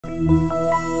Looking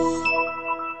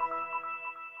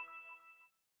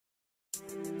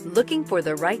for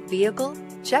the right vehicle?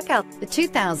 Check out the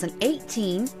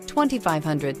 2018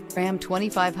 2500. Ram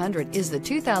 2500 is the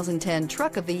 2010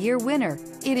 Truck of the Year winner.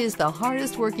 It is the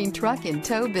hardest working truck in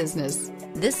tow business.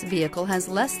 This vehicle has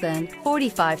less than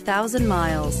 45,000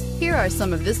 miles. Here are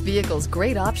some of this vehicle's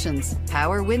great options: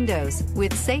 power windows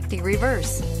with safety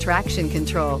reverse, traction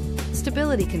control,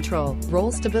 stability control,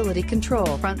 roll stability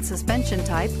control, front suspension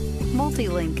type,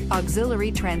 multi-link,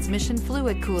 auxiliary transmission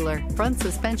fluid cooler, front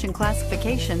suspension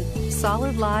classification,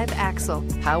 solid live axle,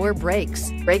 power brakes,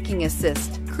 braking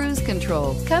assist, cruise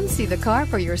control. Come see the car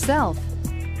for yourself.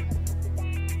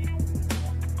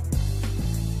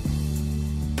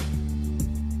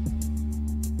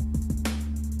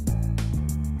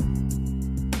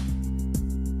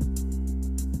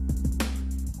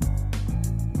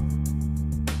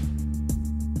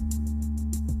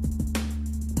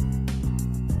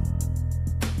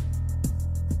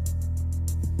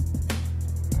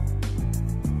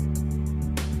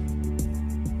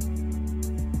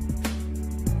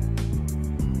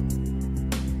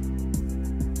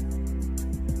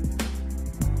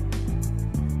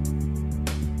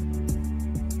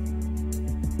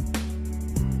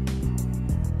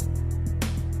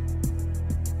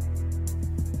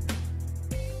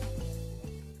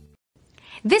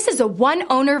 This is a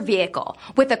one-owner vehicle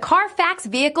with a Carfax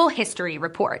Vehicle History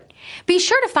Report. Be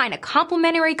sure to find a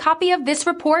complimentary copy of this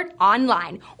report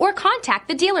online or contact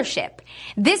the dealership.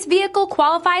 This vehicle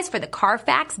qualifies for the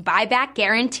Carfax Buyback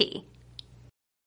Guarantee.